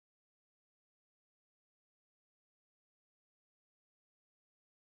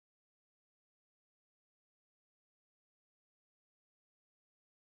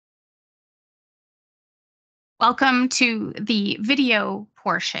Welcome to the video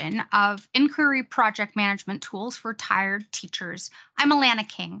portion of Inquiry Project Management Tools for Tired Teachers. I'm Alana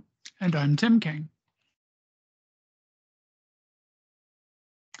King. And I'm Tim King.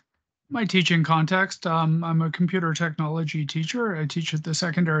 My teaching context, I'm a computer technology teacher. I teach at the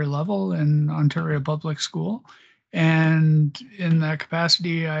secondary level in Ontario Public School. And in that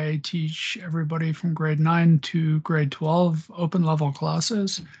capacity, I teach everybody from grade 9 to grade 12 open level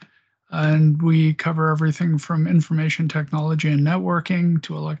classes. And we cover everything from information technology and networking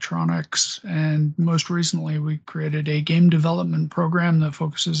to electronics. And most recently, we created a game development program that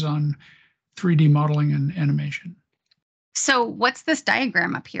focuses on 3D modeling and animation. So what's this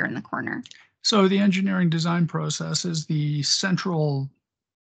diagram up here in the corner? So the engineering design process is the central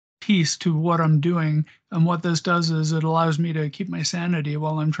piece to what I'm doing. And what this does is it allows me to keep my sanity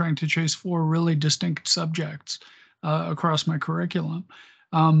while I'm trying to chase 4 really distinct subjects across my curriculum.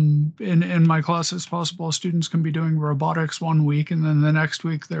 In my class, as possible, students can be doing robotics one week, and then the next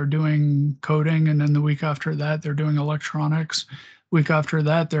week they're doing coding, and then the week after that they're doing electronics. Week after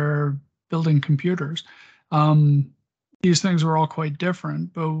that they're building computers. These things are all quite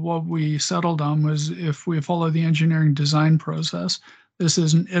different, but what we settled on was if we follow the engineering design process, this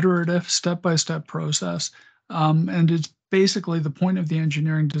is an iterative, step-by-step process, and it's basically the point of the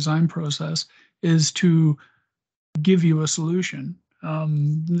engineering design process is to give you a solution.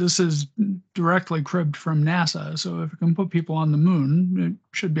 This is directly cribbed from NASA, so if it can put people on the moon,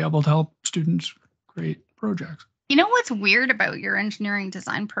 it should be able to help students create projects. You know what's weird about your engineering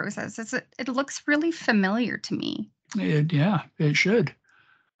design process is it looks really familiar to me. It should.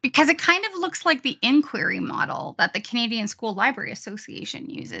 Because it kind of looks like the inquiry model that the Canadian School Library Association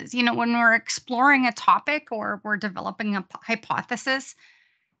uses. You know, when we're exploring a topic or we're developing a hypothesis,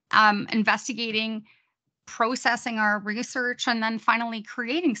 investigating, processing our research, and then finally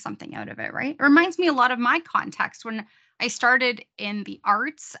creating something out of it, right? It reminds me a lot of my context when I started in the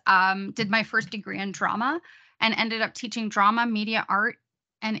arts, did my first degree in drama, and ended up teaching drama, media, art,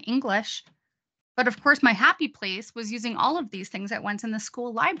 and English. But of course, my happy place was using all of these things at once in the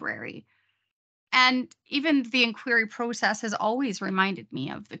school library. And even the inquiry process has always reminded me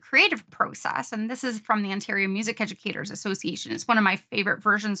of the creative process. And this is from the Ontario Music Educators Association. It's one of my favorite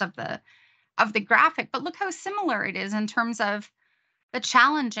versions of the graphic. But look how similar it is in terms of the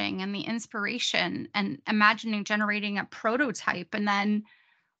challenging and the inspiration and imagining generating a prototype and then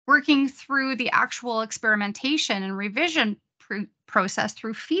working through the actual experimentation and revision process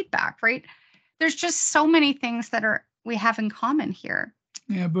through feedback, right? There's just so many things that we have in common here.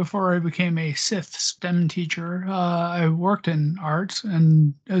 Yeah, before I became a SITH STEM teacher, I worked in arts,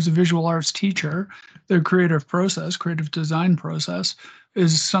 and as a visual arts teacher, the creative design process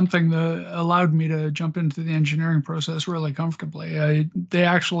is something that allowed me to jump into the engineering process really comfortably. They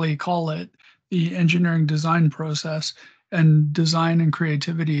actually call it the engineering design process, and design and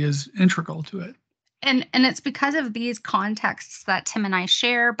creativity is integral to it. And it's because of these contexts that Tim and I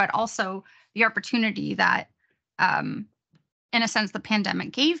share, but also the opportunity that, in a sense, the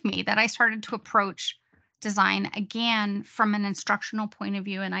pandemic gave me, that I started to approach design again from an instructional point of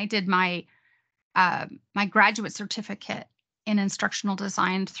view. And I did my my graduate certificate in instructional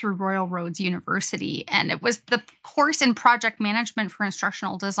design through Royal Roads University, and it was the course in project management for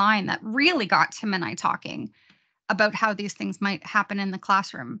instructional design that really got Tim and I talking about how these things might happen in the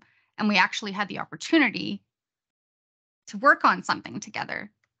classroom. And we actually had the opportunity to work on something together.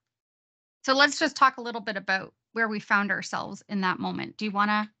 So let's just talk a little bit about where we found ourselves in that moment. Do you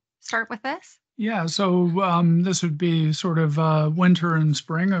want to start with this? Yeah, so this would be sort of winter and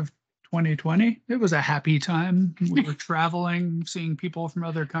spring of 2020. It was a happy time. We were traveling, seeing people from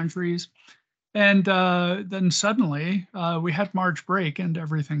other countries. And then suddenly we had March break and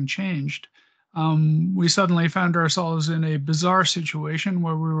everything changed. We suddenly found ourselves in a bizarre situation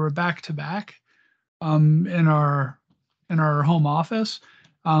where we were back to back in our home office.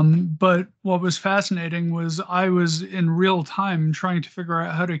 But what was fascinating was I was in real time trying to figure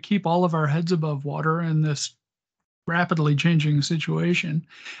out how to keep all of our heads above water in this rapidly changing situation.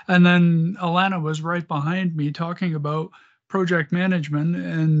 And then Alana was right behind me talking about project management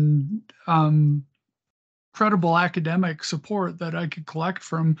and credible academic support that I could collect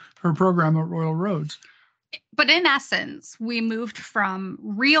from her program at Royal Roads. But in essence, we moved from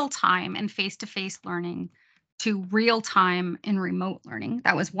real time and face-to-face learning to real time in remote learning.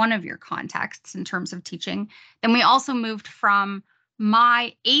 That was one of your contexts in terms of teaching. Then we also moved from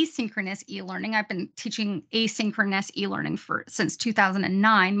my asynchronous e-learning. I've been teaching asynchronous e-learning since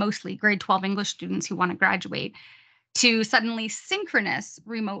 2009, mostly grade 12 English students who want to graduate, to suddenly synchronous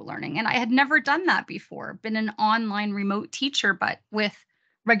remote learning. And I had never done that before, been an online remote teacher, but with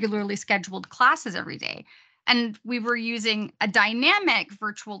regularly scheduled classes every day. And we were using a dynamic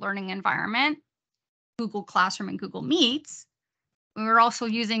virtual learning environment, Google Classroom and Google Meets. We were also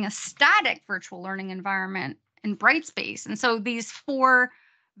using a static virtual learning environment in Brightspace. And so these four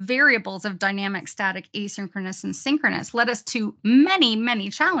variables of dynamic, static, asynchronous, and synchronous led us to many, many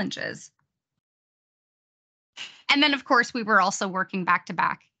challenges. And then, of course, we were also working back to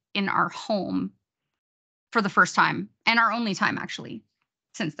back in our home for the first time, and our only time actually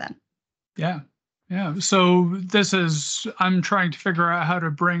since then. Yeah. Yeah. So I'm trying to figure out how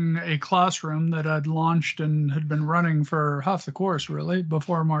to bring a classroom that I'd launched and had been running for half the course really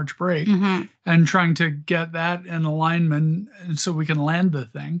before March break, and trying to get that in alignment so we can land the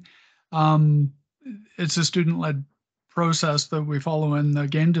thing. It's a student-led process that we follow in the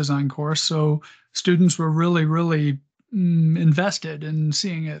game design course. So students were really, really invested in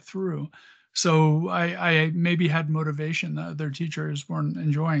seeing it through. So I maybe had motivation that other teachers weren't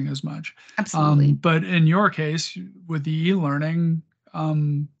enjoying as much. Absolutely. But in your case, with the e-learning,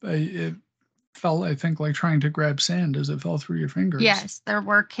 it felt, I think, like trying to grab sand as it fell through your fingers. Yes, there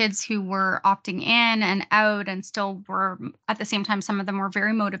were kids who were opting in and out and still were, at the same time, some of them were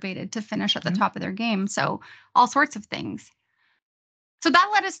very motivated to finish at the top of their game. So all sorts of things. So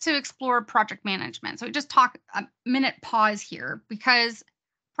that led us to explore project management. So we just talk a minute pause here, because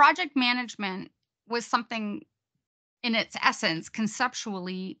project management was something in its essence,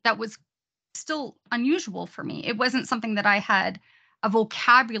 conceptually, that was still unusual for me. It wasn't something that I had a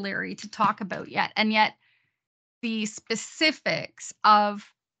vocabulary to talk about yet. And yet the specifics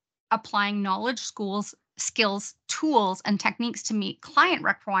of applying knowledge, skills, tools, and techniques to meet client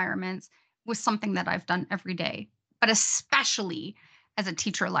requirements was something that I've done every day, but especially as a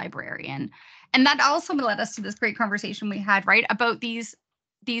teacher librarian. And that also led us to this great conversation we had, right, about these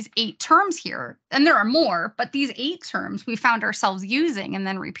 8 terms here. And there are more, but these 8 terms we found ourselves using and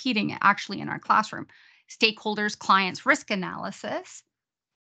then repeating it actually in our classroom. Stakeholders, clients, risk analysis,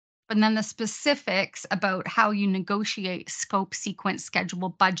 but then the specifics about how you negotiate scope, sequence, schedule,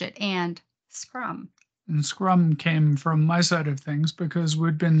 budget, and Scrum. And Scrum came from my side of things because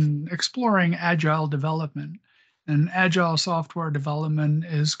we'd been exploring agile development. And agile software development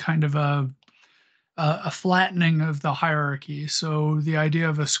is kind of a flattening of the hierarchy. So the idea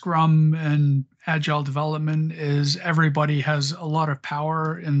of a Scrum and agile development is everybody has a lot of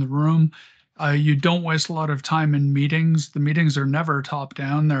power in the room. You don't waste a lot of time in meetings. The meetings are never top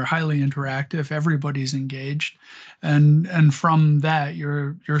down. They're highly interactive. Everybody's engaged. And from that,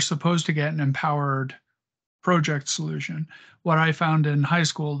 you're supposed to get an empowered project solution. What I found in high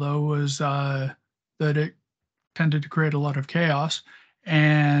school, though, was that it tended to create a lot of chaos.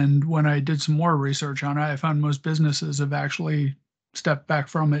 And when I did some more research on it, I found most businesses have actually stepped back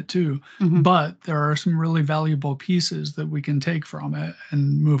from it too. But there are some really valuable pieces that we can take from it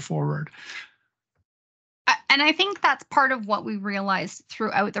and move forward. And I think that's part of what we realized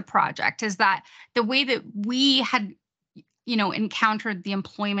throughout the project, is that the way that we had, encountered the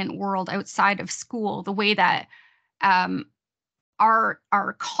employment world outside of school, the way that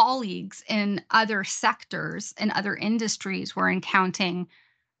our colleagues in other sectors and other industries were encountering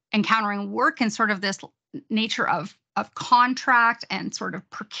work in sort of this nature of contract and sort of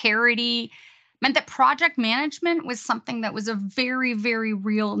precarity, meant that project management was something that was a very, very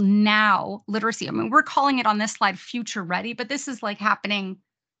real now literacy. I mean, we're calling it on this slide future ready, but this is like happening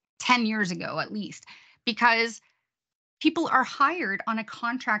 10 years ago at least, because people are hired on a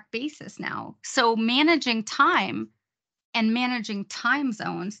contract basis now. So managing time and managing time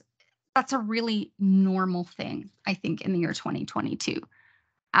zones, that's a really normal thing, I think, in the year 2022.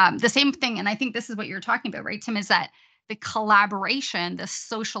 The same thing, and I think this is what you're talking about, right, Tim, is that the collaboration, the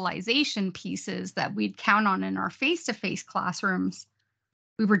socialization pieces that we'd count on in our face-to-face classrooms,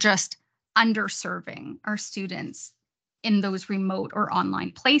 we were just underserving our students in those remote or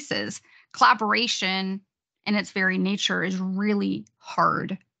online places. Collaboration in its very nature is really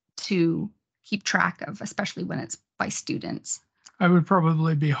hard to keep track of, especially when it's by students. I would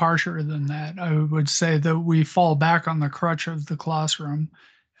probably be harsher than that. I would say that we fall back on the crutch of the classroom,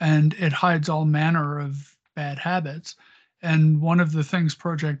 and it hides all manner of bad habits. And one of the things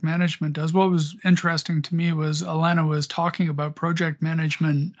project management does, what was interesting to me was Alana was talking about project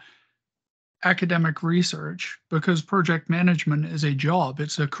management academic research, because project management is a job,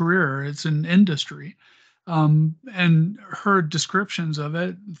 it's a career, it's an industry. And her descriptions of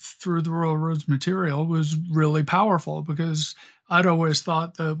it through the Royal Roads material was really powerful, because I'd always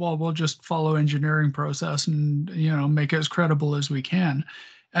thought that, well, we'll just follow engineering process and, make it as credible as we can.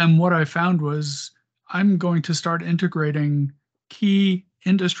 And what I found was I'm going to start integrating key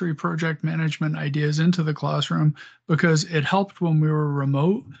industry project management ideas into the classroom because it helped when we were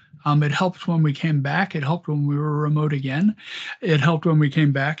remote. It helped when we came back. It helped when we were remote again. It helped when we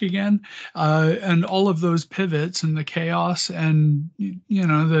came back again. And all of those pivots and the chaos and,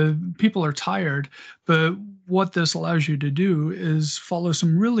 the people are tired. But what this allows you to do is follow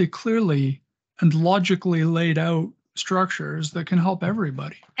some really clearly and logically laid out structures that can help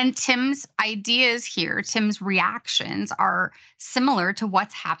everybody. And Tim's ideas here, Tim's reactions are similar to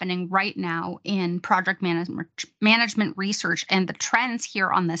what's happening right now in project management research. And the trends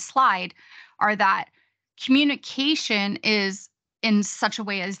here on this slide are that communication is in such a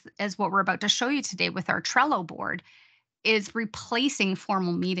way as what we're about to show you today with our Trello board is replacing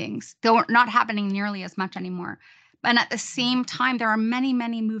formal meetings. They're not happening nearly as much anymore. And at the same time, there are many,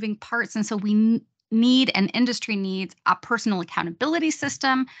 many moving parts. And so we need and industry needs a personal accountability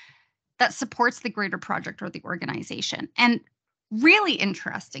system that supports the greater project or the organization. And really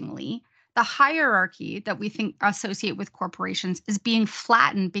interestingly, the hierarchy that we think associate with corporations is being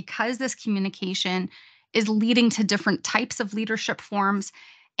flattened because this communication is leading to different types of leadership forms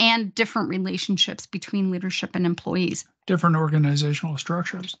and different relationships between leadership and employees. Different organizational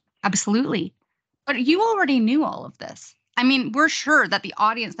structures. Absolutely. But you already knew all of this. I mean, we're sure that the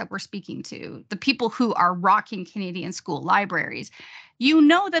audience that we're speaking to, the people who are rocking Canadian school libraries, you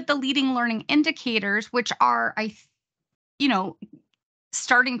know that the leading learning indicators, which are,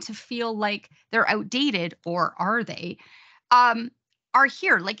 starting to feel like they're outdated, or are they, are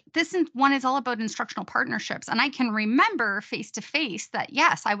here. Like one is all about instructional partnerships. And I can remember face to face that,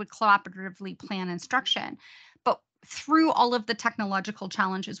 yes, I would collaboratively plan instruction. But through all of the technological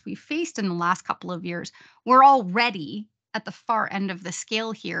challenges we faced in the last couple of years, we're already at the far end of the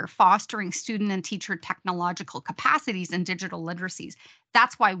scale here, fostering student and teacher technological capacities and digital literacies.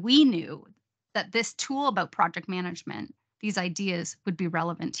 That's why we knew that this tool about project management, these ideas would be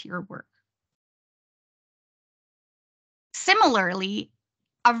relevant to your work. Similarly,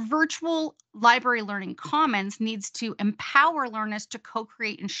 a virtual library learning commons needs to empower learners to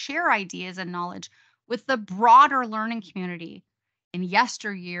co-create and share ideas and knowledge with the broader learning community. In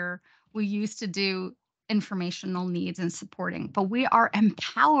yesteryear, we used to do informational needs and supporting, but we are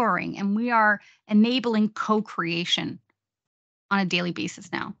empowering and we are enabling co-creation on a daily basis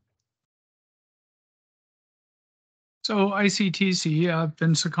now. So ICTC, I've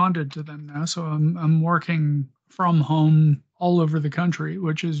been seconded to them now, so I'm working from home all over the country,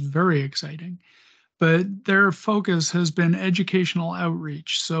 which is very exciting. But their focus has been educational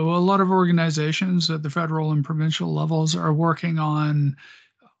outreach. So a lot of organizations at the federal and provincial levels are working on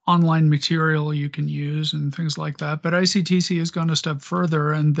online material you can use and things like that. But ICTC has gone a step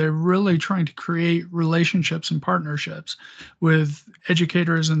further, and they're really trying to create relationships and partnerships with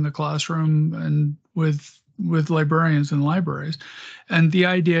educators in the classroom and with librarians and libraries. And the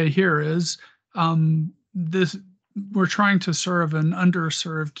idea here is we're trying to serve an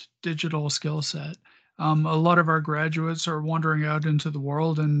underserved digital skill set. A lot of our graduates are wandering out into the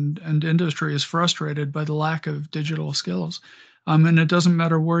world, and industry is frustrated by the lack of digital skills. And it doesn't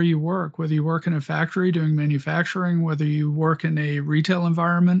matter where you work, whether you work in a factory doing manufacturing, whether you work in a retail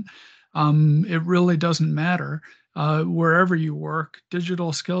environment, it really doesn't matter. Wherever you work,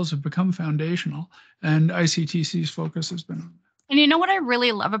 digital skills have become foundational, and ICTC's focus has been on that. And you know what I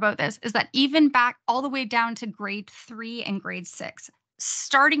really love about this is that even back all the way down to grade 3 and grade 6,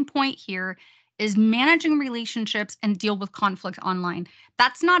 starting point here is managing relationships and deal with conflict online.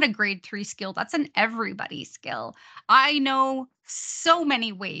 That's not a grade 3 skill. That's an everybody skill. I know so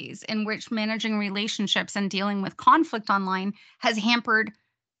many ways in which managing relationships and dealing with conflict online has hampered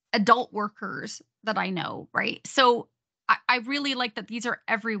adult workers that I know, right? So I really like that these are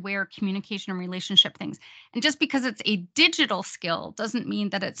everywhere communication and relationship things. And just because it's a digital skill doesn't mean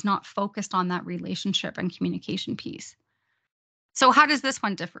that it's not focused on that relationship and communication piece. So how does this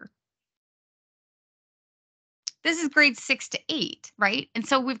one differ? This is grade 6 to 8, right? And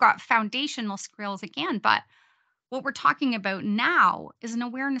so we've got foundational skills again, but what we're talking about now is an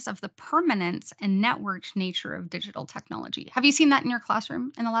awareness of the permanence and networked nature of digital technology. Have you seen that in your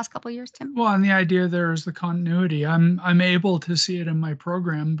classroom in the last couple of years, Tim? Well, and the idea there is the continuity. I'm able to see it in my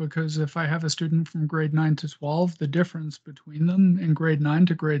program because if I have a student from grade 9 to 12, the difference between them in grade 9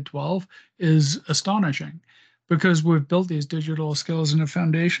 to grade 12 is astonishing because we've built these digital skills in a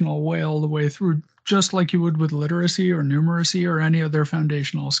foundational way all the way through, just like you would with literacy or numeracy or any other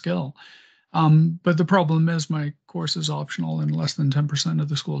foundational skill. But the problem is my course is optional and less than 10% of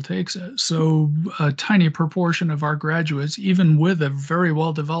the school takes it. So a tiny proportion of our graduates, even with a very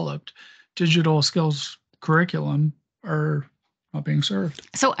well-developed digital skills curriculum, are not being served.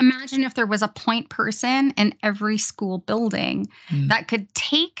 So imagine if there was a point person in every school building Mm. that could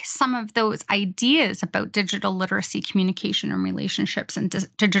take some of those ideas about digital literacy, communication, and relationships in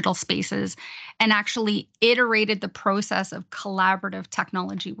digital spaces and actually iterated the process of collaborative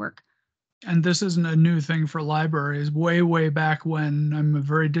technology work. And this isn't a new thing for libraries. Way, way back when, I'm a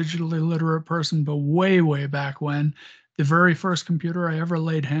very digitally literate person, but way, way back when, the very first computer I ever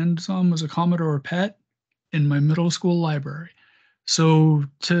laid hands on was a Commodore PET in my middle school library. So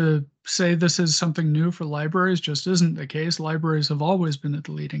to say this is something new for libraries just isn't the case. Libraries have always been at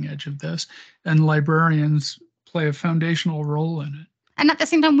the leading edge of this, and librarians play a foundational role in it. And at the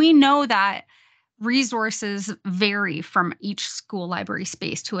same time, we know that resources vary from each school library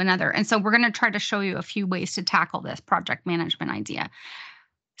space to another. And so we're going to try to show you a few ways to tackle this project management idea.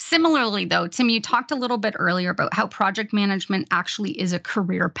 Similarly, though, Tim, you talked a little bit earlier about how project management actually is a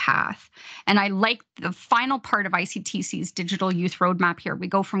career path. And I like the final part of ICTC's digital youth roadmap here. We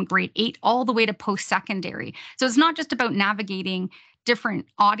go from grade 8 all the way to post-secondary. So it's not just about navigating different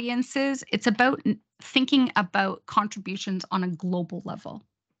audiences, it's about thinking about contributions on a global level.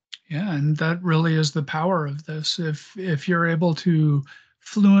 Yeah, and that really is the power of this. If you're able to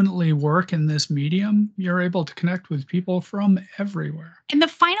fluently work in this medium, you're able to connect with people from everywhere. And the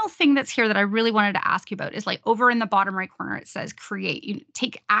final thing that's here that I really wanted to ask you about is like over in the bottom right corner, it says create. You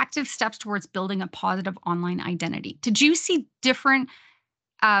take active steps towards building a positive online identity. Did you see different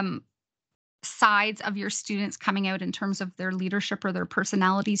um, sides of your students coming out in terms of their leadership or their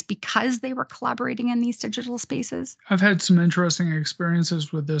personalities because they were collaborating in these digital spaces? I've had some interesting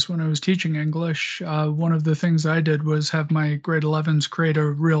experiences with this when I was teaching English. One of the things I did was have my grade 11s create a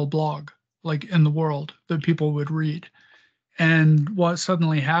real blog, like in the world, that people would read. And what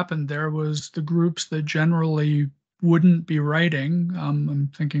suddenly happened there was the groups that generally wouldn't be writing, I'm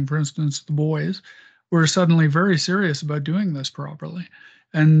thinking, for instance, the boys, were suddenly very serious about doing this properly.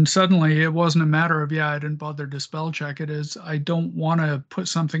 And suddenly it wasn't a matter of, yeah, I didn't bother to spell check. It is, I don't want to put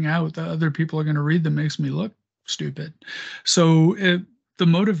something out that other people are going to read that makes me look stupid. So the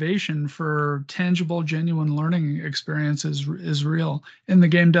motivation for tangible, genuine learning experience is real. In the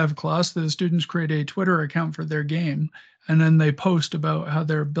game dev class, the students create a Twitter account for their game, and then they post about how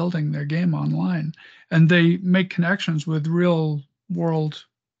they're building their game online. And they make connections with real world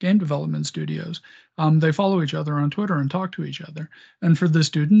game development studios. They follow each other on Twitter and talk to each other. And for the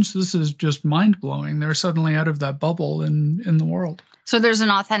students, this is just mind blowing. They're suddenly out of that bubble in the world. So there's an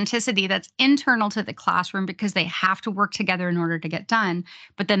authenticity that's internal to the classroom because they have to work together in order to get done.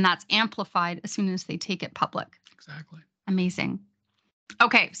 But then that's amplified as soon as they take it public. Exactly. Amazing.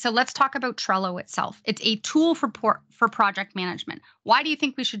 Okay, so let's talk about Trello itself. It's a tool for project management. Why do you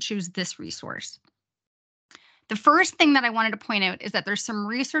think we should choose this resource? The first thing that I wanted to point out is that there's some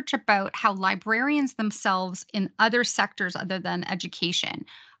research about how librarians themselves in other sectors other than education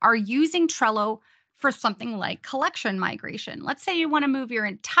are using Trello for something like collection migration. Let's say you want to move your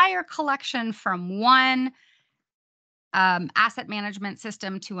entire collection from one asset management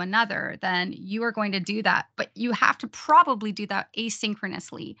system to another, then you are going to do that. But you have to probably do that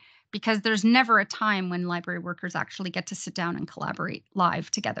asynchronously because there's never a time when library workers actually get to sit down and collaborate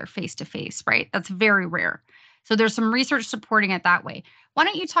live together face to face, right? That's very rare. So there's some research supporting it that way. Why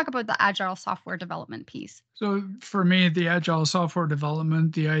don't you talk about the agile software development piece? So for me, the agile software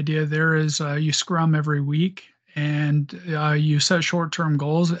development, the idea there is you scrum every week and you set short-term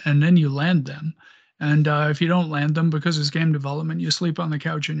goals and then you land them. And if you don't land them because it's game development, you sleep on the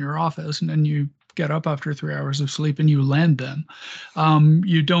couch in your office and then you get up after 3 hours of sleep and you land them.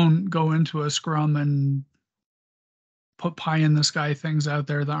 You don't go into a scrum and put pie in the sky things out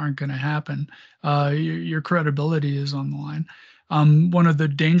there that aren't going to happen. Your credibility is on the line. One of the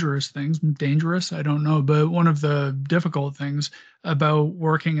dangerous, I don't know, but one of the difficult things about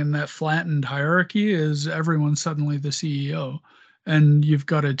working in that flattened hierarchy is everyone's suddenly the CEO. And you've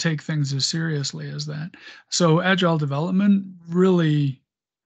got to take things as seriously as that. So agile development, really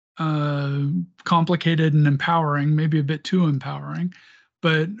complicated and empowering, maybe a bit too empowering.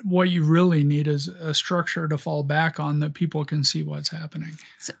 But what you really need is a structure to fall back on that people can see what's happening.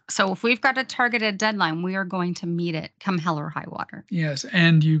 So if we've got a targeted deadline, we are going to meet it come hell or high water. Yes,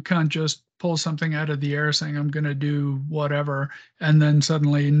 and you can't just pull something out of the air saying, I'm going to do whatever, and then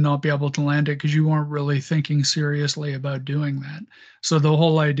suddenly not be able to land it because you weren't really thinking seriously about doing that. So the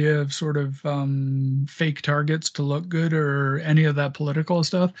whole idea of sort of fake targets to look good or any of that political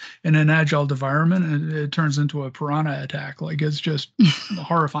stuff in an agile environment, it turns into a piranha attack. Like it's just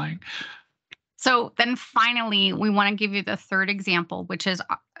horrifying. So then finally, we want to give you the third example, which is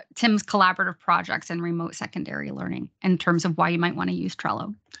Tim's collaborative projects and remote secondary learning in terms of why you might want to use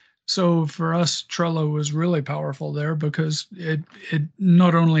Trello. So for us, Trello was really powerful there because it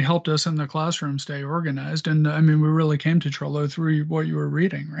not only helped us in the classroom stay organized, and I mean, we really came to Trello through what you were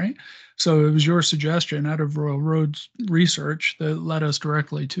reading, right? So it was your suggestion out of Royal Roads research that led us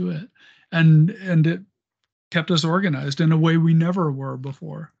directly to it. And it kept us organized in a way we never were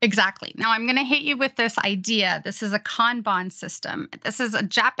before. Exactly. Now I'm going to hit you with this idea. This is a Kanban system. This is a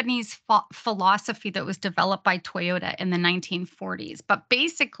Japanese philosophy that was developed by Toyota in the 1940s. But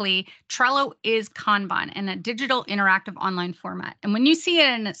basically, Trello is Kanban in a digital interactive online format. And when you see it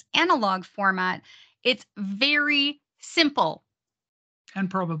in its analog format, it's very simple. And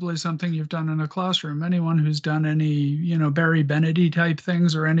probably something you've done in a classroom. Anyone who's done any, Barry Benedy type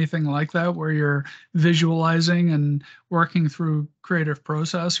things or anything like that, where you're visualizing and working through creative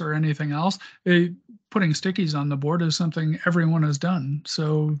process or anything else, putting stickies on the board is something everyone has done.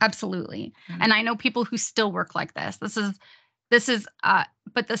 So absolutely. And I know people who still work like this. But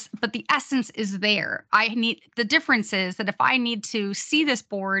the essence is there. The difference is that if I need to see this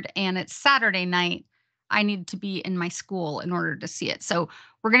board and it's Saturday night, I need to be in my school in order to see it. So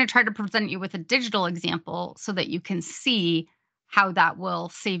we're going to try to present you with a digital example so that you can see how that will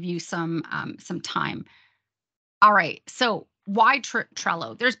save you some time. All right. So why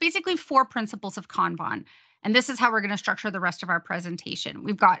Trello? There's basically 4 principles of Kanban, and this is how we're going to structure the rest of our presentation.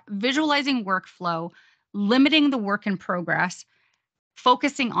 We've got visualizing workflow, limiting the work in progress,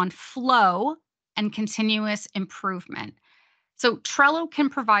 focusing on flow, and continuous improvement. So Trello can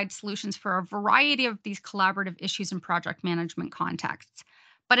provide solutions for a variety of these collaborative issues and project management contexts.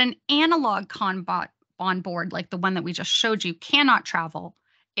 But an analog Kanban board, like the one that we just showed you, cannot travel.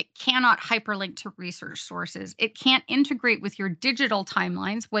 It cannot hyperlink to research sources. It can't integrate with your digital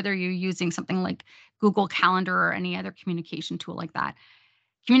timelines, whether you're using something like Google Calendar or any other communication tool like that.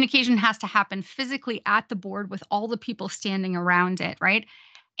 Communication has to happen physically at the board with all the people standing around it, right?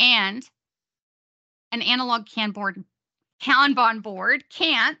 And an analog Kanban board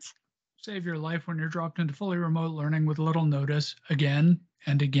can't save your life when you're dropped into fully remote learning with little notice again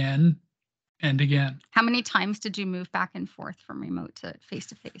and again and again. How many times did you move back and forth from remote to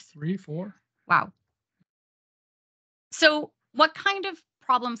face-to-face? 3, 4. Wow. So what kind of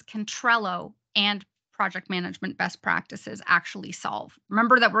problems can Trello and project management best practices actually solve?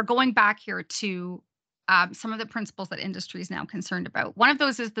 Remember that we're going back here to some of the principles that industry is now concerned about. One of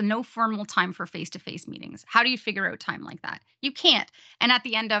those is the no formal time for face-to-face meetings. How do you figure out time like that? You can't. And at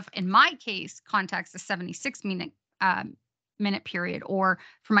the end of, in my case, context, a 76-minute minute period, or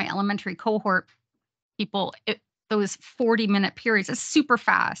for my elementary cohort people, those 40-minute periods is super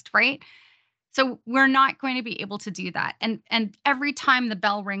fast, right? So we're not going to be able to do that. And every time the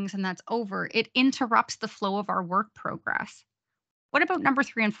bell rings and that's over, it interrupts the flow of our work progress. What about number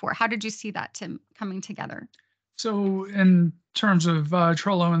 3 and 4? How did you see that, Tim, coming together? So in terms of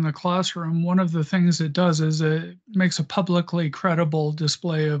Trello in the classroom, one of the things it does is it makes a publicly credible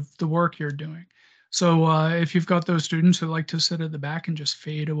display of the work you're doing. So if you've got those students who like to sit at the back and just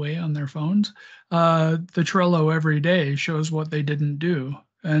fade away on their phones, the Trello every day shows what they didn't do.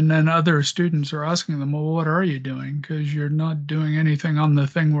 And then other students are asking them, well, what are you doing? Because you're not doing anything on the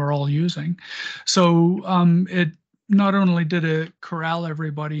thing we're all using. So it not only did it corral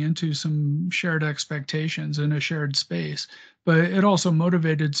everybody into some shared expectations in a shared space, but it also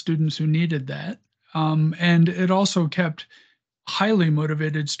motivated students who needed that. And it also kept highly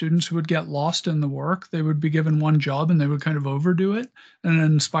motivated students who would get lost in the work. They would be given one job and they would kind of overdo it and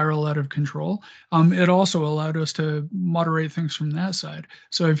then spiral out of control. It also allowed us to moderate things from that side.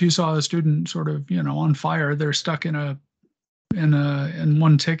 So if you saw a student sort of, on fire, they're stuck in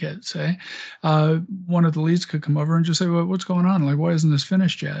one ticket, say, one of the leads could come over and just say, well, what's going on? Like, why isn't this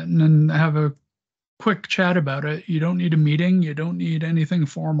finished yet? And then have a quick chat about it. You don't need a meeting. You don't need anything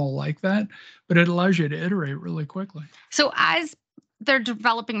formal like that, but it allows you to iterate really quickly. So as they're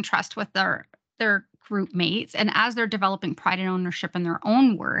developing trust with their group mates, and as they're developing pride and ownership in their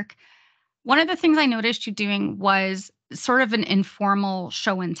own work, one of the things I noticed you doing was sort of an informal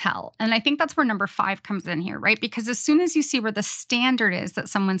show and tell. And I think that's where number 5 comes in here, right? Because as soon as you see where the standard is that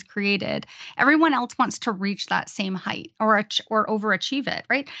someone's created, everyone else wants to reach that same height or overachieve it,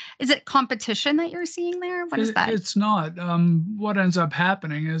 right? Is it competition that you're seeing there? What is that? It's not. What ends up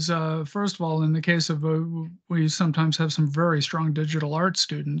happening is, first of all, in the case of, we sometimes have some very strong digital art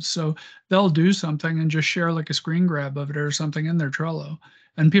students. So they'll do something and just share like a screen grab of it or something in their Trello.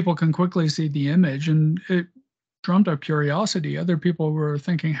 And people can quickly see the image, and it drummed up curiosity. Other people were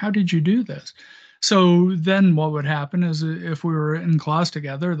thinking, how did you do this? So then what would happen is, if we were in class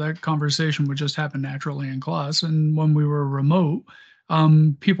together, that conversation would just happen naturally in class. And when we were remote,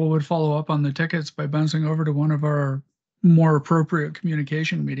 people would follow up on the tickets by bouncing over to one of our more appropriate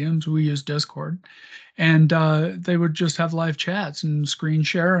communication mediums. We use Discord, and they would just have live chats and screen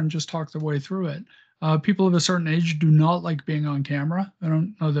share and just talk their way through it. People of a certain age do not like being on camera. I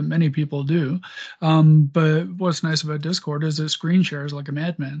don't know that many people do. But what's nice about Discord is it screen shares like a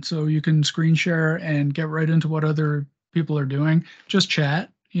madman. So you can screen share and get right into what other people are doing, just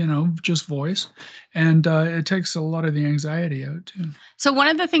chat, just voice. And it takes a lot of the anxiety out too. So one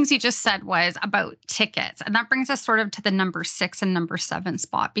of the things you just said was about tickets. And that brings us sort of to the number 6 and number 7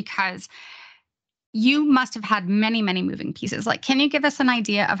 spot, because you must have had many, many moving pieces. Like, can you give us an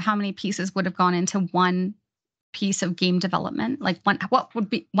idea of how many pieces would have gone into one piece of game development? Like, what would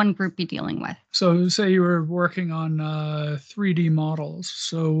be one group be dealing with? So say you were working on 3D models.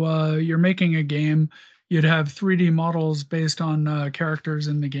 So you're making a game. You'd have 3D models based on characters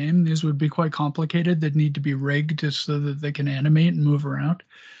in the game. These would be quite complicated. They'd need to be rigged just so that they can animate and move around.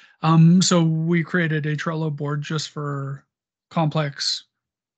 So we created a Trello board just for complex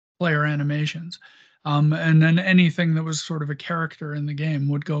player animations. And then anything that was sort of a character in the game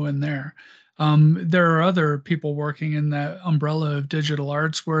would go in there. There are other people working in that umbrella of digital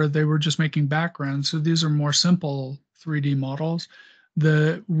arts where they were just making backgrounds. So these are more simple 3D models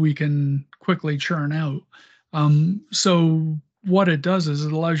that we can quickly churn out. So what it does is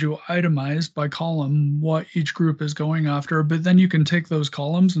it allows you itemized by column what each group is going after, but then you can take those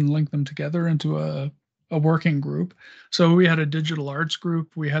columns and link them together into a working group. So we had a digital arts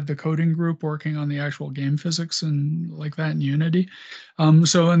group. We had the coding group working on the actual game physics and like that in Unity. And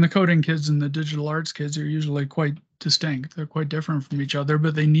the coding kids and the digital arts kids are usually quite distinct. They're quite different from each other,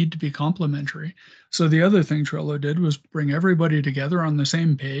 but they need to be complementary. So the other thing Trello did was bring everybody together on the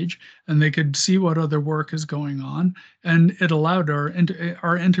same page, and they could see what other work is going on. And it allowed our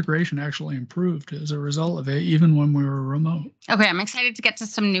integration actually improved as a result of it, even when we were remote. Okay, I'm excited to get to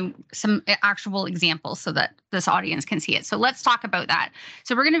some actual examples so that this audience can see it. So let's talk about that.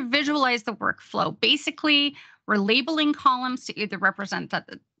 So we're going to visualize the workflow. Basically, we're labeling columns to either represent that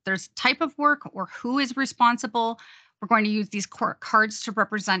there's type of work or who is responsible. We're going to use these cards to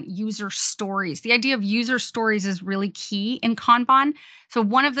represent user stories. The idea of user stories is really key in Kanban. So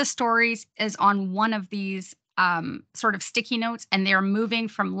one of the stories is on one of these sort of sticky notes, and they're moving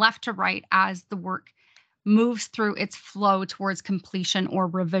from left to right as the work moves through its flow towards completion or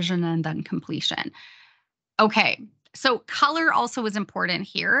revision and then completion. Okay, so color also is important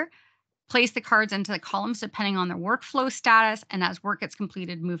here. Place the cards into the columns depending on their workflow status, and as work gets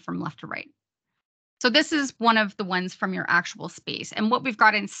completed, move from left to right. So this is one of the ones from your actual space. And what we've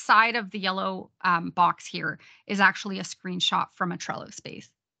got inside of the yellow box here is actually a screenshot from a Trello space.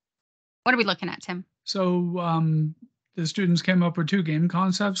 What are we looking at, Tim? So the students came up with 2 game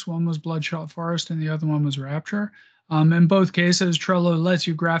concepts. One was Bloodshot Forest and the other one was Rapture. In both cases, Trello lets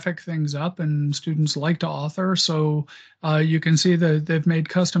you graphic things up, and students like to author. So you can see that they've made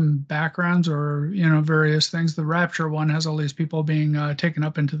custom backgrounds or various things. The Rapture one has all these people being taken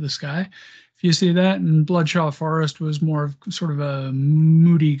up into the sky. If you see that, and Bloodshot Forest was more of sort of a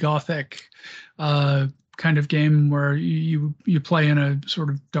moody gothic kind of game where you play in a sort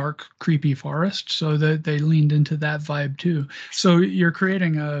of dark, creepy forest. So that they leaned into that vibe too. So you're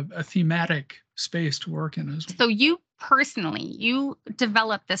creating a thematic space to work in as well. So you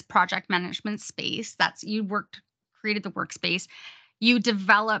developed this project management space. Created the workspace. You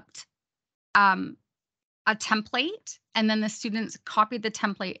developed a template, and then the students copied the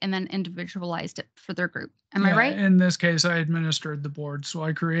template and then individualized it for their group. Am I right? In this case, I administered the board. So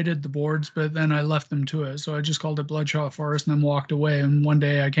I created the boards, but then I left them to it. So I just called it Bloodshot Forest and then walked away. And one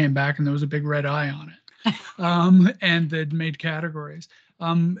day I came back and there was a big red eye on it. And they'd made categories.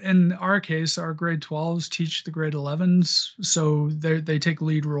 In our case, our grade 12s teach the grade 11s. So they take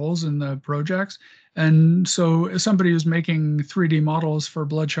lead roles in the projects. And so if somebody who's making 3D models for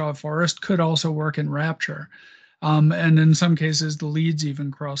Bloodshot Forest could also work in Rapture. And in some cases, the leads even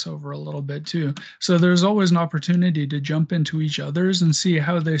cross over a little bit too. So there's always an opportunity to jump into each other's and see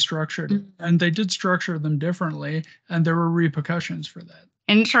how they structured it. And they did structure them differently, and there were repercussions for that.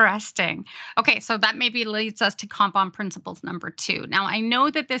 Interesting. Okay, so that maybe leads us to Kanban principles number 2. Now, I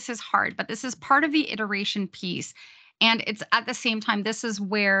know that this is hard, but this is part of the iteration piece. And it's at the same time, this is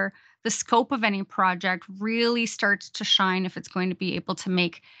where the scope of any project really starts to shine if it's going to be able to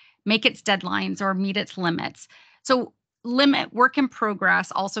make its deadlines or meet its limits. So limit work in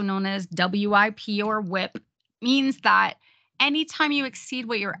progress, also known as WIP or WIP, means that anytime you exceed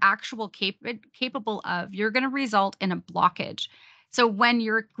what you're capable of, you're going to result in a blockage. So when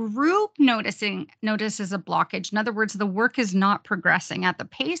your group notices a blockage, in other words, the work is not progressing at the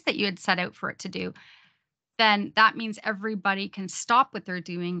pace that you had set out for it to do, then that means everybody can stop what they're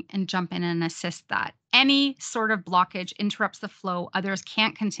doing and jump in and assist that. any sort of blockage interrupts the flow, others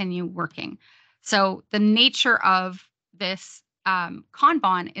can't continue working. So the nature of this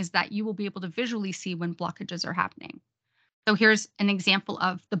Kanban is that you will be able to visually see when blockages are happening. So here's an example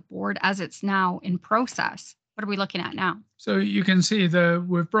of the board as it's now in process. What are we looking at now? So you can see that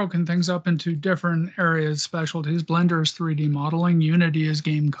we've broken things up into different areas, specialties. Blender is 3D modeling, Unity is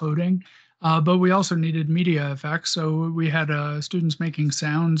game coding, but we also needed media effects. So we had students making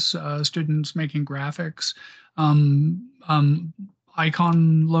sounds, students making graphics,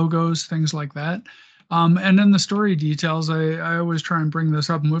 icon logos, things like that. And then the story details, I always try and bring this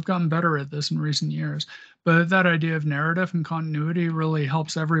up, and we've gotten better at this in recent years. But that idea of narrative and continuity really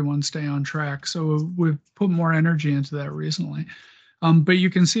helps everyone stay on track. So we've put more energy into that recently. But you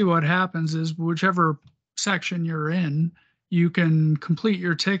can see what happens is whichever section you're in, you can complete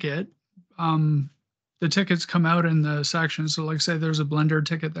your ticket. The tickets come out in the section. So like say there's a Blender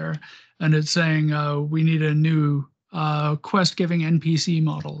ticket there, and it's saying we need a new quest giving NPC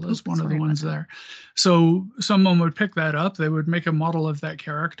model. That's one of the ones there. So someone would pick that up. They would make a model of that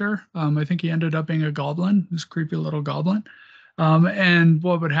character. I think he ended up being a goblin, this creepy little goblin. And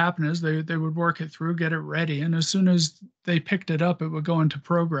what would happen is they would work it through, get it ready. And as soon as they picked it up, it would go into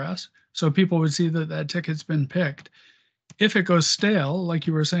progress. So people would see that that ticket's been picked. If it goes stale, like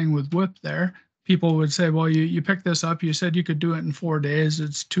you were saying with Whip there, people would say, well, you picked this up. You said you could do it in 4 days.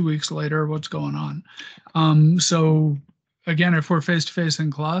 It's 2 weeks later. What's going on? So again, if we're face-to-face in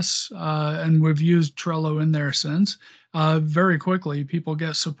class, and we've used Trello in there since, very quickly people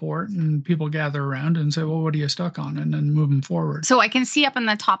get support and people gather around and say, well, what are you stuck on? And then move them forward. So I can see up in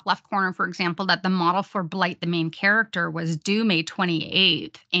the top left corner, for example, that the model for Blight, the main character, was due May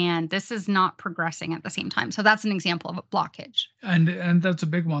 28th, and this is not progressing at the same time. So that's an example of a blockage. And that's a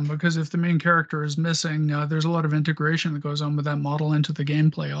big one, because if the main character is missing, there's a lot of integration that goes on with that model into the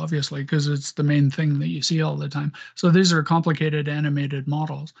gameplay, obviously, because it's the main thing that you see all the time. So these are complicated animated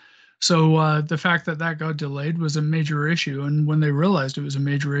models. So the fact that that got delayed was a major issue. And when they realized it was a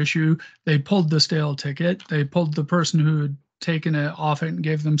major issue, they pulled the stale ticket. They pulled the person who had taken it off it and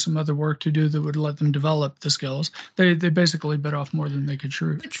gave them some other work to do that would let them develop the skills. They basically bit off more than they could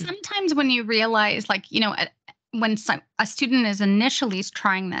chew. But sometimes when you realize, like, when a student is initially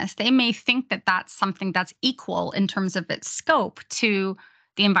trying this, they may think that that's something that's equal in terms of its scope to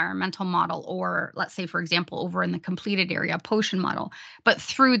the environmental model, or let's say, for example, over in the completed area, potion model. But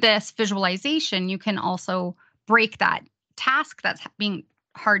through this visualization, you can also break that task that's being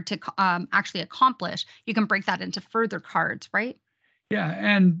hard to actually accomplish. You can break that into further cards, right? Yeah,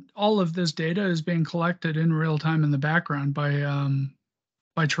 and all of this data is being collected in real time in the background by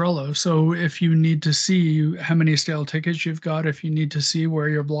Trello. So if you need to see how many stale tickets you've got, if you need to see where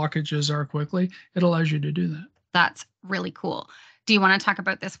your blockages are quickly, it allows you to do that. That's really cool. Do you want to talk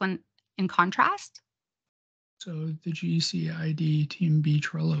about this one in contrast? So the GCID Team B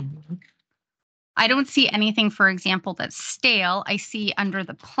Trello board. I don't see anything, for example, that's stale. I see under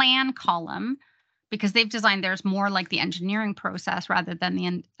the plan column, because they've designed theirs more like the engineering process rather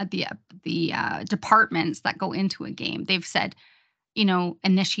than the departments that go into a game. They've said,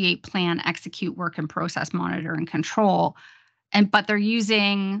 initiate, plan, execute, work in process, monitor, and control. But they're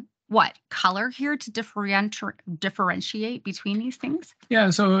using what color here to differentiate between these things? Yeah.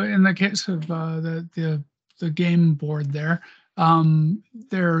 So in the case of the game board there,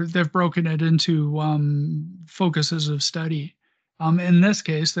 they've broken it into focuses of study. In this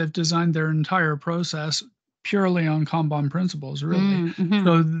case, they've designed their entire process purely on Kanban principles, really. Mm-hmm.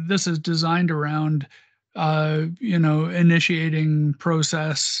 So this is designed around initiating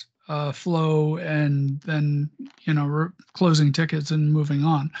process, flow, and then closing tickets and moving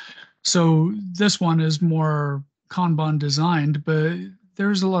on. So this one is more Kanban designed, but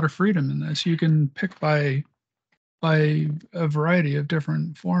there's a lot of freedom in this. You can pick by a variety of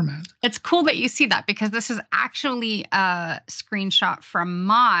different formats. It's cool that you see that, because this is actually a screenshot from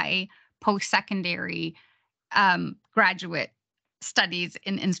my post-secondary graduate studies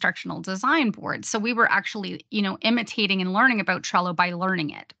in instructional design board. So we were actually, imitating and learning about Trello by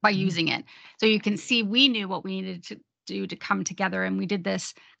learning it, by using it. So you can see we knew what we needed to do to come together. And we did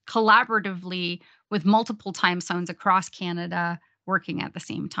this collaboratively with multiple time zones across Canada working at the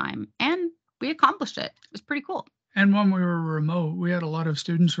same time. And we accomplished it. It was pretty cool. And when we were remote, we had a lot of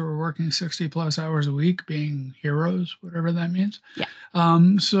students who were working 60 plus hours a week being heroes, whatever that means. Yeah.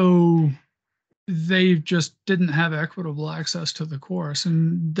 So they just didn't have equitable access to the course.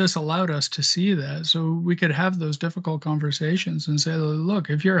 And this allowed us to see that. So we could have those difficult conversations and say, look,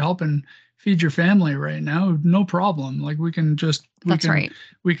 if you're helping feed your family right now, no problem. Like you can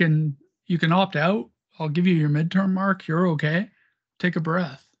opt out. I'll give you your midterm mark. You're okay. Take a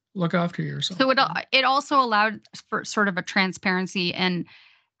breath. look after yourself. So it also allowed for sort of a transparency and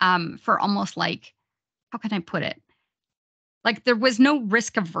for almost like, how can I put it? Like there was no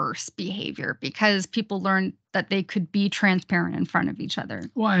risk averse behavior because people learned that they could be transparent in front of each other.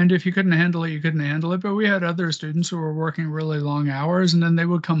 Well, and if you couldn't handle it, you couldn't handle it. But we had other students who were working really long hours, and then they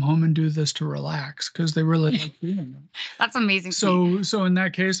would come home and do this to relax because they really liked doing it. That's amazing. to me. So in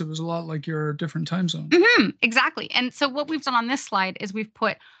that case, it was a lot like your different time zone. Exactly. And so what we've done on this slide is we've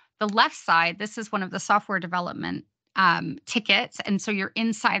put the left side. This is one of the software development tickets, and so you're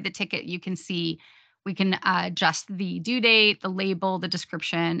inside the ticket. You can see we can adjust the due date, the label, the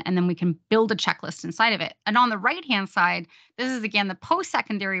description, and then we can build a checklist inside of it. And on the right-hand side, this is again the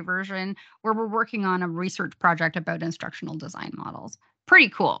post-secondary version where we're working on a research project about instructional design models. Pretty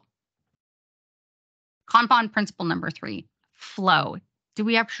cool. Kanban principle number 3, flow. Do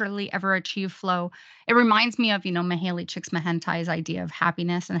we actually ever achieve flow? It reminds me of, Mihaly Csikszentmihalyi's idea of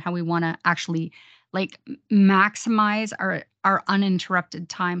happiness and how we want to actually like maximize our uninterrupted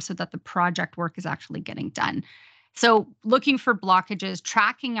time so that the project work is actually getting done. So looking for blockages,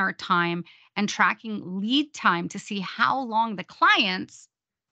 tracking our time and tracking lead time to see how long the clients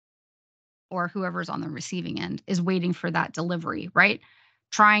or whoever's on the receiving end is waiting for that delivery, right?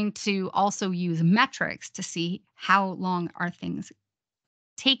 Trying to also use metrics to see how long are things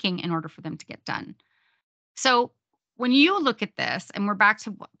taking in order for them to get done. So when you look at this, and we're back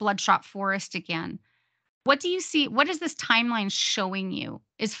to Bloodshot Forest again, what do you see? What is this timeline showing you?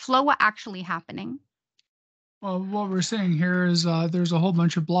 Is flow actually happening? Well, what we're seeing here is there's a whole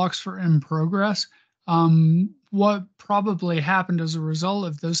bunch of blocks for in progress. What probably happened as a result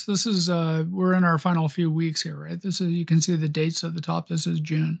of this is we're in our final few weeks here, right? This is, you can see the dates at the top. This is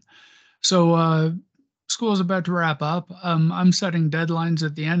June. So school is about to wrap up. I'm setting deadlines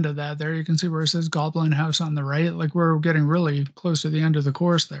at the end of that. There you can see where it says Goblin House on the right. Like we're getting really close to the end of the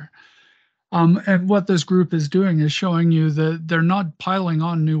course there. And what this group is doing is showing you that they're not piling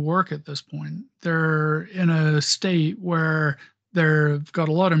on new work at this point. They're in a state where they've got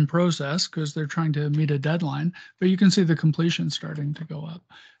a lot in process because they're trying to meet a deadline, but you can see the completion starting to go up.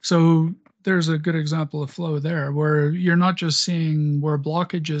 So there's a good example of flow there where you're not just seeing where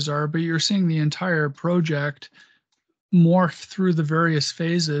blockages are, but you're seeing the entire project morph through the various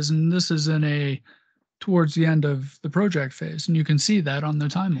phases. And this is towards the end of the project phase. And you can see that on the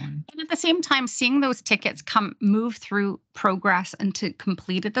timeline. And at the same time, seeing those tickets move through progress and to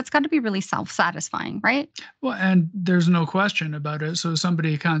complete it, that's got to be really self-satisfying, right? Well, and there's no question about it. So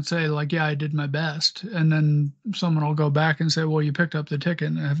somebody can't say like, yeah, I did my best. And then someone will go back and say, well, you picked up the ticket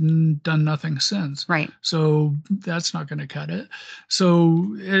and have done nothing since. Right. So that's not going to cut it. So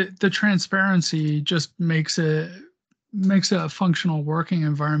the transparency just makes it a functional working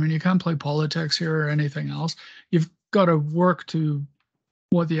environment. You can't play politics here or anything else. You've got to work to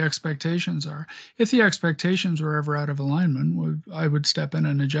what the expectations are. If the expectations were ever out of alignment, I would step in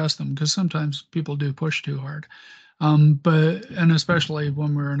and adjust them because sometimes people do push too hard. And especially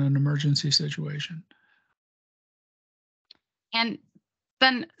when we're in an emergency situation. And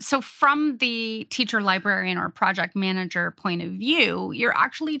then, so from the teacher, librarian, or project manager point of view, you're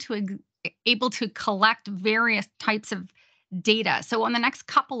actually able to collect various types of data. So on the next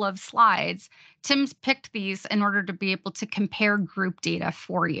couple of slides, Tim's picked these in order to be able to compare group data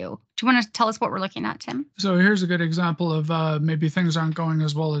for you. Do you want to tell us what we're looking at, Tim? So here's a good example of maybe things aren't going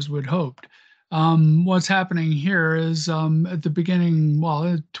as well as we'd hoped. What's happening here is at the beginning,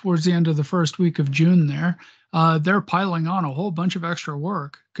 towards the end of the first week of June there, they're piling on a whole bunch of extra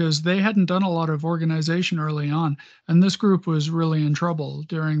work because they hadn't done a lot of organization early on. And this group was really in trouble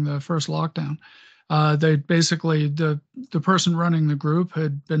during the first lockdown. They basically, the person running the group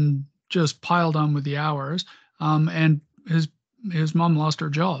had been just piled on with the hours, and his mom lost her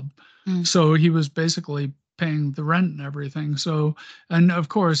job. So he was basically paying the rent and everything. So, and of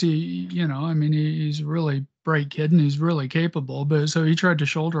course he's a really bright kid and he's really capable, but so he tried to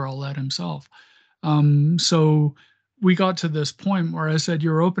shoulder all that himself. So we got to this point where I said,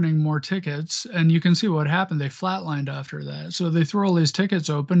 you're opening more tickets, and you can see what happened. They flatlined after that. So they threw all these tickets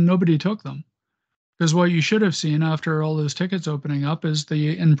open. Nobody took them. Because what you should have seen after all those tickets opening up is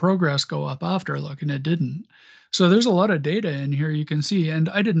the in progress go up after, look, and it didn't. So there's a lot of data in here you can see, and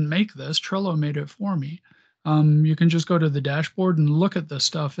I didn't make this. Trello made it for me. You can just go to the dashboard and look at this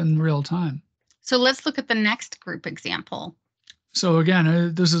stuff in real time. So let's look at the next group example. So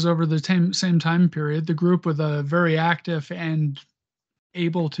again, this is over the same time period. The group with a very active and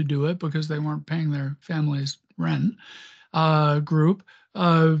able to do it because they weren't paying their family's rent group.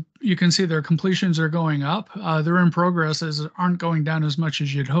 You can see their completions are going up. Their in progresses aren't going down as much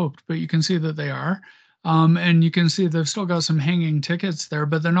as you'd hoped, but you can see that they are. And you can see they've still got some hanging tickets there,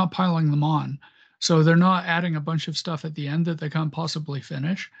 but they're not piling them on. So they're not adding a bunch of stuff at the end that they can't possibly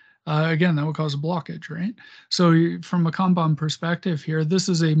finish. Again, that would cause a blockage, right? So from a Kanban perspective here, this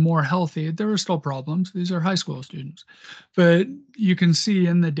is a more healthy, there are still problems. These are high school students, but you can see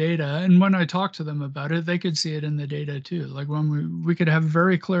in the data, and when I talk to them about it, they could see it in the data too. Like when we could have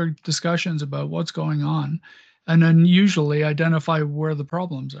very clear discussions about what's going on, and then usually identify where the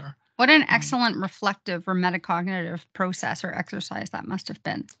problems are. What an excellent reflective or metacognitive process or exercise that must have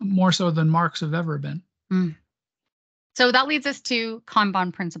been. More so than marks have ever been. So that leads us to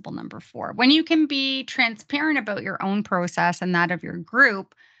Kanban principle number 4. When you can be transparent about your own process and that of your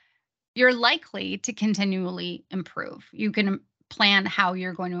group, you're likely to continually improve. You can plan how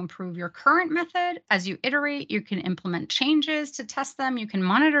you're going to improve your current method as you iterate. You can implement changes to test them. You can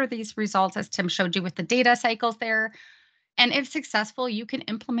monitor these results, as Tim showed you with the data cycles there. And if successful, you can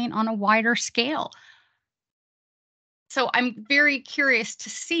implement on a wider scale. So I'm very curious to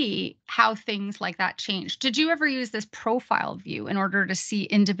see how things like that change. Did you ever use this profile view in order to see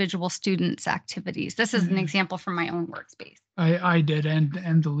individual students' activities? This is an example from my own workspace. I did,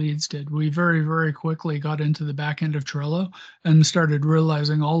 and the leads did. We very, very quickly got into the back end of Trello and started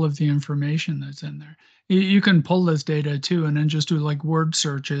realizing all of the information that's in there. You can pull this data too, and then just do like word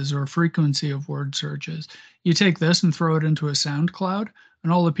searches or frequency of word searches. You take this and throw it into a SoundCloud,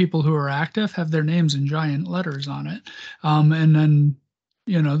 and all the people who are active have their names in giant letters on it. And then,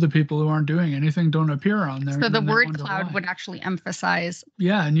 the people who aren't doing anything don't appear on there. So the word cloud would actually emphasize.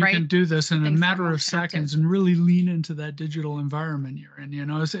 Yeah, and you can do this in a matter of seconds and really lean into that digital environment you're in.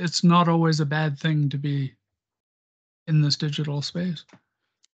 It's not always a bad thing to be in this digital space.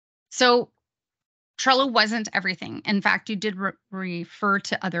 So Trello wasn't everything. In fact, you did refer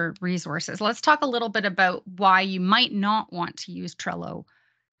to other resources. Let's talk a little bit about why you might not want to use Trello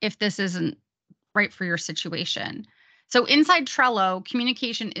if this isn't right for your situation. So inside Trello,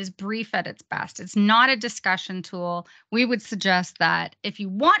 communication is brief at its best. It's not a discussion tool. We would suggest that if you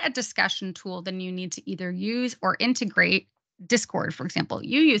want a discussion tool, then you need to either use or integrate Discord, for example.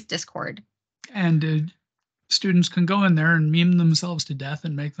 You use Discord. And students can go in there and meme themselves to death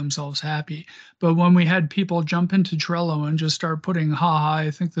and make themselves happy. But when we had people jump into Trello and just start putting, haha,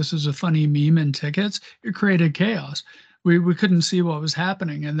 I think this is a funny meme in tickets, it created chaos. We couldn't see what was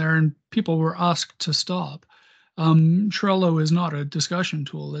happening in there, and people were asked to stop. Trello is not a discussion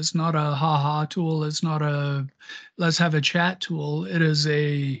tool. It's not a haha tool. It's not a let's have a chat tool. It is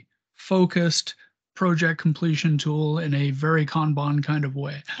a focused project completion tool in a very Kanban kind of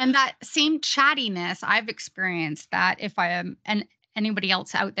way. And that same chattiness, I've experienced that if I am, and anybody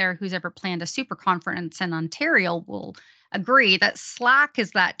else out there who's ever planned a super conference in Ontario will agree that Slack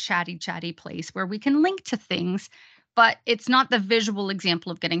is that chatty place where we can link to things, but it's not the visual example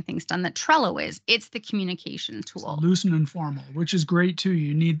of getting things done that Trello is. It's the communication tool. It's loose and informal, which is great too.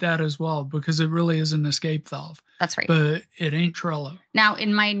 You need that as well because it really is an escape valve. That's right. But it ain't Trello. Now,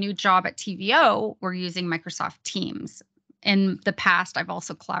 in my new job at TVO, we're using Microsoft Teams. In the past, I've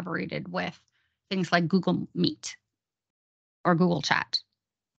also collaborated with things like Google Meet or Google Chat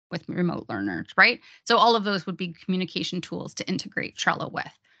with remote learners, right? So all of those would be communication tools to integrate Trello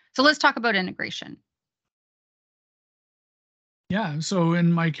with. So let's talk about integration. Yeah, so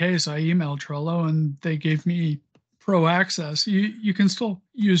in my case, I emailed Trello and they gave me pro access. You can still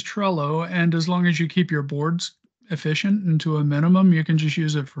use Trello, and as long as you keep your boards efficient and to a minimum, you can just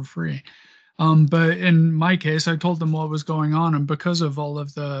use it for free. But in my case, I told them what was going on, and because of all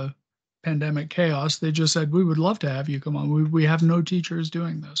of the pandemic chaos, they just said, we would love to have you come on. We have no teachers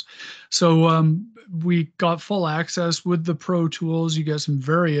doing this. So we got full access with the pro tools. You get some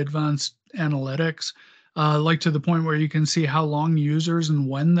very advanced analytics. Like to the point where you can see how long users and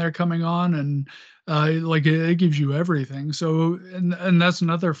when they're coming on, and like it gives you everything. So and that's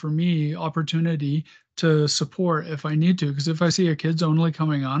another for me opportunity to support if I need to, because if I see a kid's only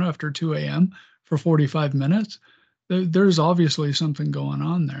coming on after 2 a.m. for 45 minutes, there's obviously something going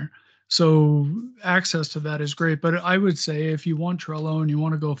on there. So access to that is great. But I would say if you want Trello and you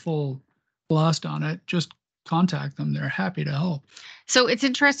want to go full blast on it, just contact them. They're happy to help. So it's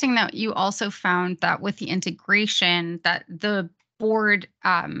interesting that you also found that with the integration that the board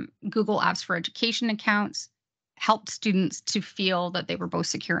Google Apps for Education accounts helped students to feel that they were both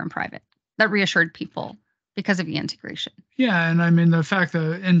secure and private. That reassured people because of the integration. Yeah, and I mean the fact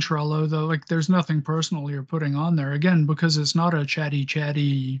that in Trello, though, like there's nothing personal you're putting on there. Again, because it's not a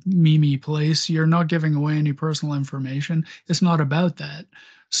chatty, memey place, you're not giving away any personal information. It's not about that.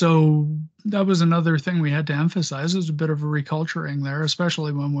 So that was another thing we had to emphasize. There's a bit of a reculturing there,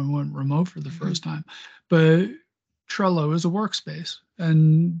 especially when we went remote for the first time. But Trello as a workspace.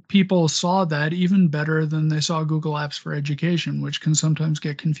 And people saw that even better than they saw Google Apps for Education, which can sometimes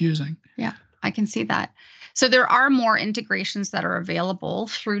get confusing. Yeah, I can see that. So there are more integrations that are available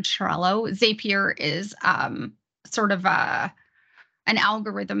through Trello. Zapier is sort of an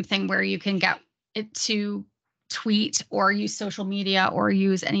algorithm thing where you can get it to tweet or use social media or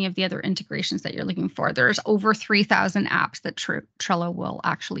use any of the other integrations that you're looking for. There's over 3,000 apps that Trello will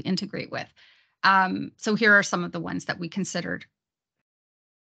actually integrate with. So here are some of the ones that we considered.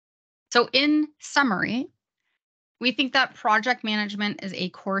 So in summary, we think that project management is a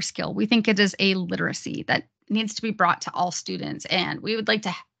core skill. We think it is a literacy that needs to be brought to all students. And we would like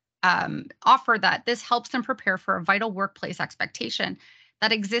to offer that this helps them prepare for a vital workplace expectation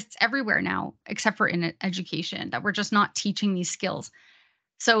that exists everywhere now, except for in education, that we're just not teaching these skills.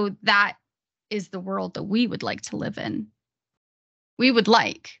 So that is the world that we would like to live in. We would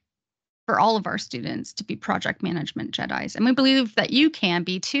like for all of our students to be project management Jedis. And we believe that you can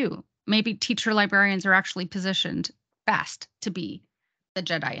be too. Maybe teacher librarians are actually positioned best to be the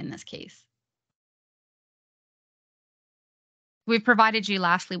Jedi in this case. We've provided you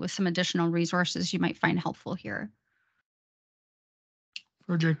lastly with some additional resources you might find helpful here.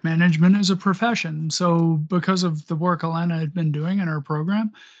 Project management is a profession. So because of the work Alana had been doing in our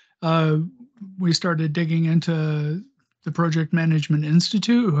program, we started digging into the Project Management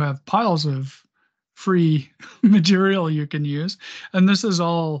Institute, who have piles of free material you can use. And this is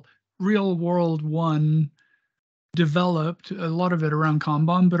all real world one developed, a lot of it around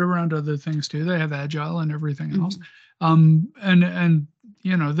Kanban, but around other things too. They have Agile and everything else. And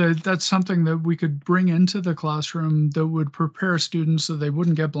you know, that's something that we could bring into the classroom that would prepare students so they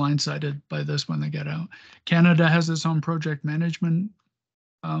wouldn't get blindsided by this when they get out. Canada has its own project management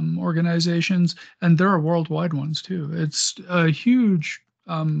organizations, and there are worldwide ones too. It's a huge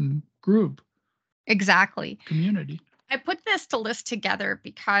group. Exactly. Community. I put this to list together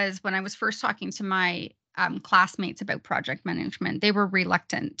because when I was first talking to my classmates about project management, they were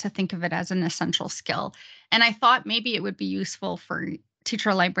reluctant to think of it as an essential skill. And I thought maybe it would be useful for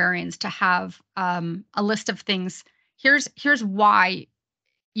teacher librarians to have a list of things. Here's why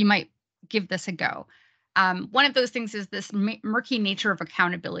you might give this a go. One of those things is this murky nature of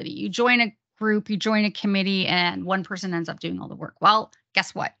accountability. You join a group, you join a committee, and one person ends up doing all the work. Well,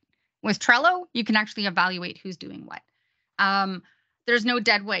 guess what? With Trello, you can actually evaluate who's doing what. There's no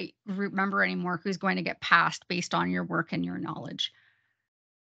dead weight group member anymore who's going to get passed based on your work and your knowledge.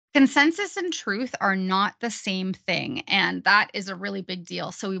 Consensus and truth are not the same thing, and that is a really big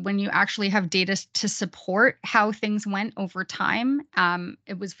deal. So when you actually have data to support how things went over time,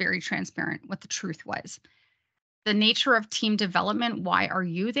 it was very transparent what the truth was. The nature of team development, why are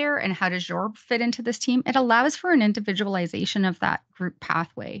you there and how does your fit into this team? It allows for an individualization of that group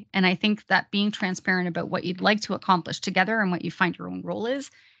pathway. And I think that being transparent about what you'd like to accomplish together and what you find your own role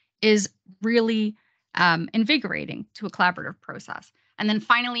is really invigorating to a collaborative process. And then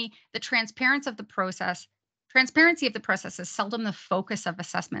finally, the transparency of the process is seldom the focus of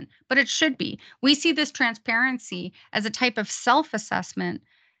assessment, but it should be. We see this transparency as a type of self-assessment.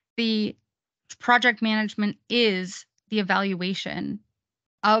 The project management is the evaluation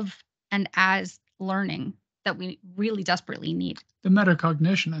of and as learning that we really desperately need. The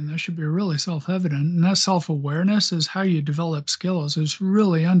metacognition in this should be really self-evident. And that self-awareness is how you develop skills. It's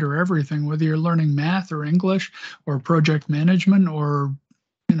really under everything, whether you're learning math or English or project management or,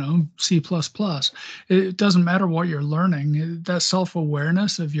 you know, C++. It doesn't matter what you're learning. That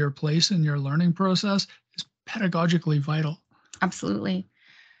self-awareness of your place in your learning process is pedagogically vital. Absolutely.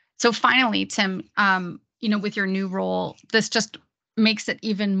 So finally, Tim, with your new role, this just makes it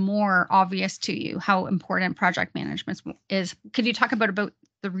even more obvious to you how important project management is. Could you talk about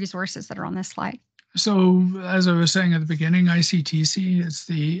the resources that are on this slide? So as I was saying at the beginning, ICTC is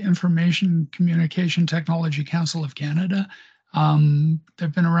the Information Communication Technology Council of Canada.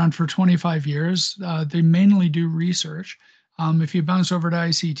 They've been around for 25 years. They mainly do research. If you bounce over to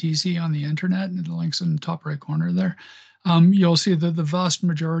ICTC on the internet, and the link's in the top right corner there, you'll see that the vast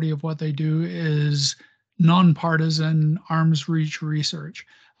majority of what they do is nonpartisan arm's reach research.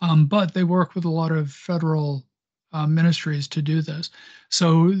 But they work with a lot of federal ministries to do this.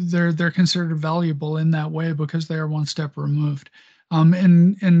 So they're considered valuable in that way because they are one step removed.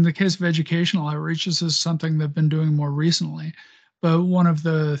 In the case of educational outreach, this is something they've been doing more recently. But one of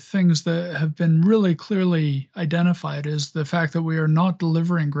the things that have been really clearly identified is the fact that we are not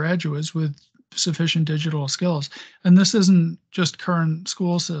delivering graduates with sufficient digital skills. And this isn't just current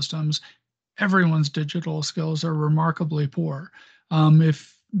school systems. Everyone's digital skills are remarkably poor.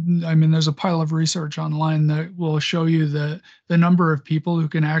 There's a pile of research online that will show you the number of people who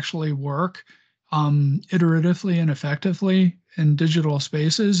can actually work iteratively and effectively in digital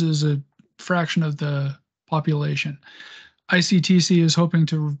spaces is a fraction of the population. ICTC is hoping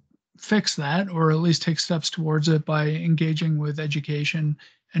to fix that, or at least take steps towards it by engaging with education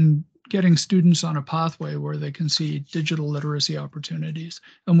and getting students on a pathway where they can see digital literacy opportunities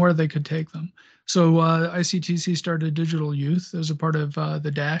and where they could take them. So ICTC started Digital Youth as a part of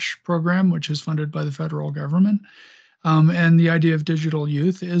the DASH program, which is funded by the federal government. And the idea of Digital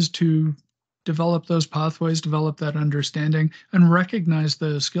Youth is to develop those pathways, develop that understanding, and recognize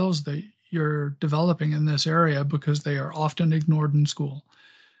the skills that you're developing in this area because they are often ignored in school.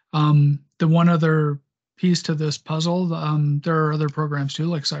 The one other piece to this puzzle, there are other programs too,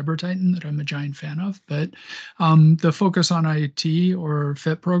 like Cyber Titan, that I'm a giant fan of, but the Focus on IT or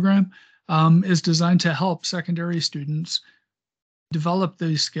FIT program is designed to help secondary students develop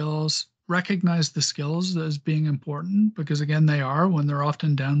these skills, recognize the skills as being important, because again, they are when they're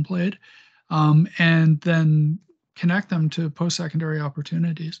often downplayed, and then connect them to post-secondary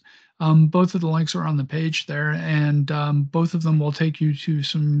opportunities. Both of the links are on the page there, and both of them will take you to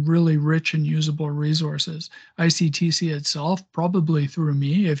some really rich and usable resources. ICTC itself, probably through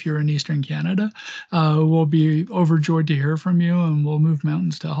me, if you're in Eastern Canada, will be overjoyed to hear from you, and we'll move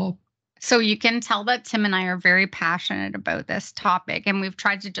mountains to help. So you can tell that Tim and I are very passionate about this topic, and we've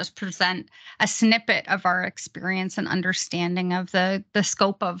tried to just present a snippet of our experience and understanding of the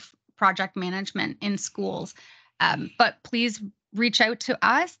scope of project management in schools. But please reach out to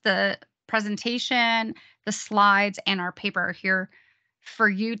us. The presentation, the slides, and our paper are here for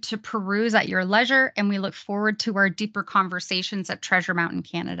you to peruse at your leisure, and we look forward to our deeper conversations at Treasure Mountain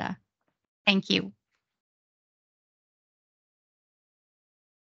Canada. Thank you.